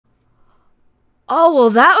Oh, well,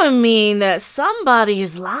 that would mean that somebody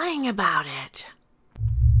is lying about it.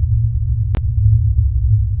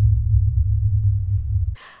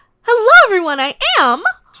 Hello, everyone. I am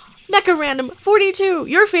Mecha Random 42,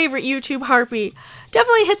 your favorite YouTube harpy.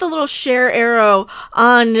 Definitely hit the little share arrow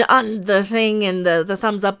on the thing and the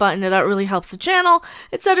thumbs up button. That really helps the channel,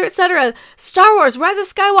 etc., etc. Star Wars Rise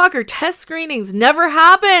of Skywalker test screenings never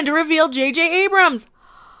happened, revealed J.J. Abrams.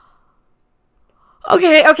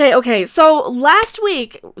 Okay. So last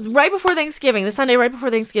week, right before Thanksgiving, the Sunday right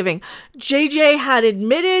before Thanksgiving, JJ had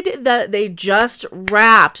admitted that they just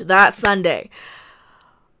wrapped that Sunday.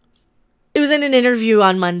 It was in an interview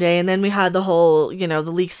on Monday, and then we had the whole, the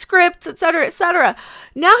leaked scripts, etc., etc.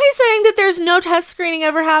 Now he's saying that there's no test screening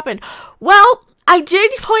ever happened. Well, I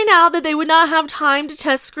did point out that they would not have time to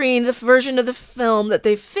test screen the version of the film that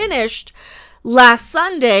they finished last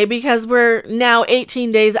Sunday because we're now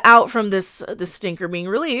 18 days out from this stinker being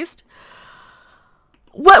released.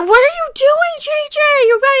 What are you doing, JJ?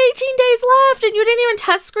 You've got 18 days left and you didn't even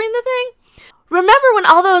test screen the thing? Remember when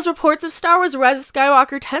all those reports of Star Wars Rise of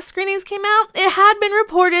Skywalker test screenings came out? It had been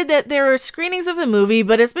reported that there were screenings of the movie,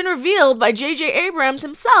 but it's been revealed by J.J. Abrams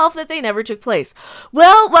himself that they never took place.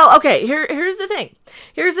 Well, okay, here's the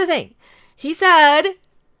thing. He said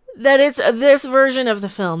that it's this version of the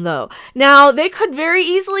film, though. Now, they could very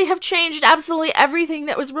easily have changed absolutely everything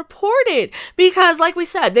that was reported, because, like we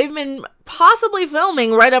said, they've been possibly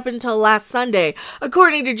filming right up until last Sunday,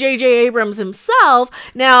 according to J.J. Abrams himself.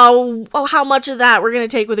 Now, how much of that we're going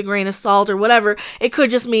to take with a grain of salt or whatever, it could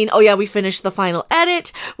just mean, oh yeah, we finished the final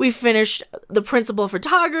edit, we finished the principal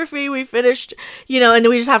photography, we finished, and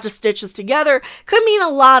we just have to stitch this together. Could mean a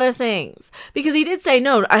lot of things, because he did say,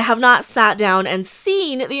 no, I have not sat down and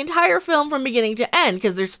seen the entire film from beginning to end,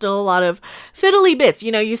 because there's still a lot of fiddly bits.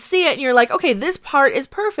 You see it and you're like, okay, this part is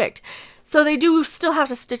perfect. So they do still have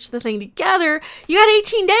to stitch the thing together. You got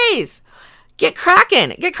 18 days. Get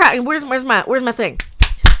cracking. Where's my thing?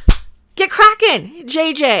 Get cracking,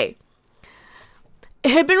 JJ. It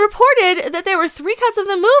had been reported that there were 3 cuts of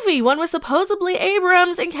the movie. One was supposedly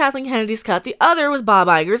Abrams and Kathleen Kennedy's cut. The other was Bob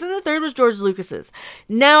Iger's, and the third was George Lucas's.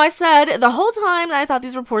 Now, I said the whole time that I thought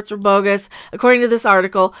these reports were bogus, according to this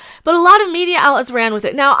article, but a lot of media outlets ran with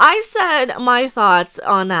it. Now, I said my thoughts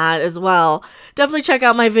on that as well. Definitely check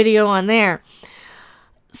out my video on there.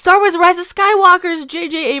 Star Wars Rise of Skywalker's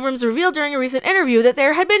J.J. Abrams revealed during a recent interview that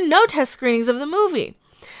there had been no test screenings of the movie.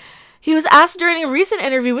 He was asked during a recent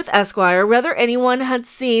interview with Esquire whether anyone had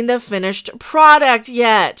seen the finished product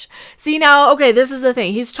yet. See, now, okay, this is the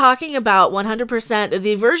thing. He's talking about 100% of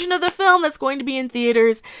the version of the film that's going to be in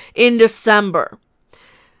theaters in December.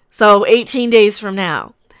 So 18 days from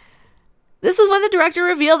now. This was when the director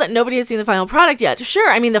revealed that nobody had seen the final product yet.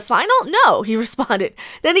 Sure, the final? No, he responded.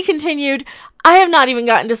 Then he continued, I have not even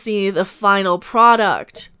gotten to see the final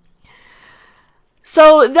product.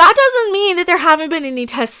 So that doesn't mean that there haven't been any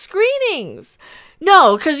test screenings.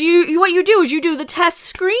 No, because what you do is you do the test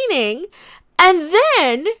screening, and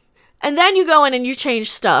then you go in and you change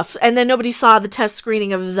stuff, and then nobody saw the test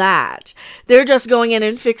screening of that. They're just going in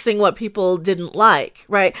and fixing what people didn't like,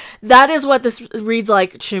 right? That is what this reads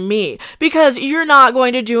like to me, because you're not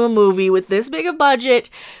going to do a movie with this big a budget,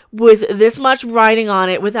 with this much writing on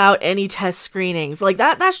it, without any test screenings. Like,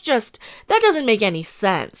 that doesn't make any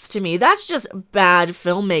sense to me. That's just bad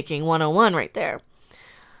filmmaking 101 right there.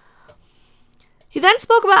 He then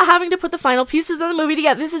spoke about having to put the final pieces of the movie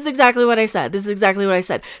together. This is exactly what I said.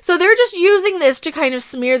 So they're just using this to kind of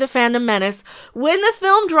smear the fandom menace when the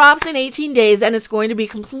film drops in 18 days, and it's going to be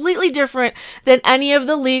completely different than any of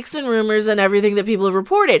the leaks and rumors and everything that people have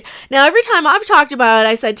reported. Now, every time I've talked about it,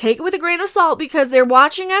 I said take it with a grain of salt, because they're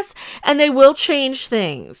watching us and they will change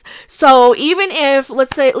things. So even if,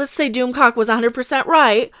 let's say Doomcock was 100%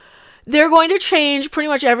 right, they're going to change pretty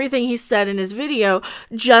much everything he said in his video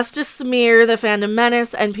just to smear the fandom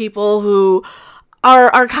menace and people who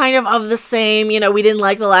are kind of the same, we didn't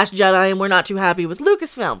like The Last Jedi and we're not too happy with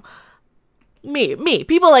Lucasfilm.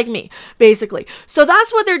 People like me, basically. So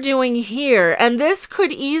that's what they're doing here, and this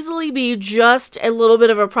could easily be just a little bit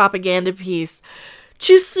of a propaganda piece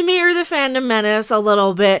to smear the fandom menace a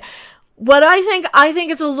little bit. What I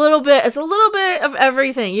think it's a little bit of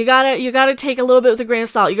everything. You gotta take a little bit with a grain of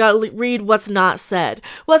salt. You gotta read what's not said.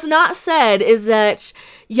 What's not said is that,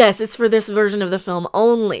 yes, it's for this version of the film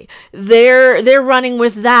only. They're running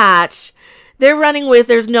with that. They're running with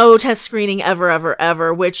there's no test screening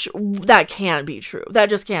ever, which that can't be true. That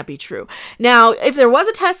just can't be true. Now, if there was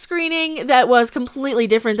a test screening that was completely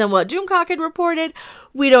different than what Doomcock had reported,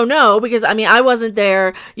 we don't know, because, I wasn't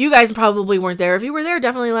there. You guys probably weren't there. If you were there,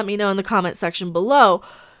 definitely let me know in the comment section below.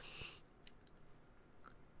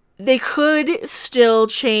 they could still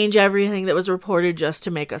change everything that was reported just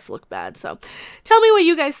to make us look bad. So tell me what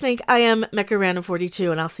you guys think. I am Mecha Random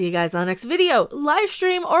 42, and I'll see you guys on the next video, live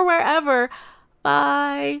stream, or wherever.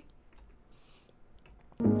 Bye.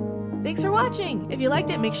 Thanks for watching. If you liked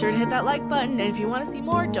it, make sure to hit that like button. And if you want to see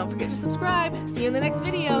more, don't forget to subscribe. See you in the next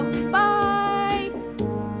video. Bye.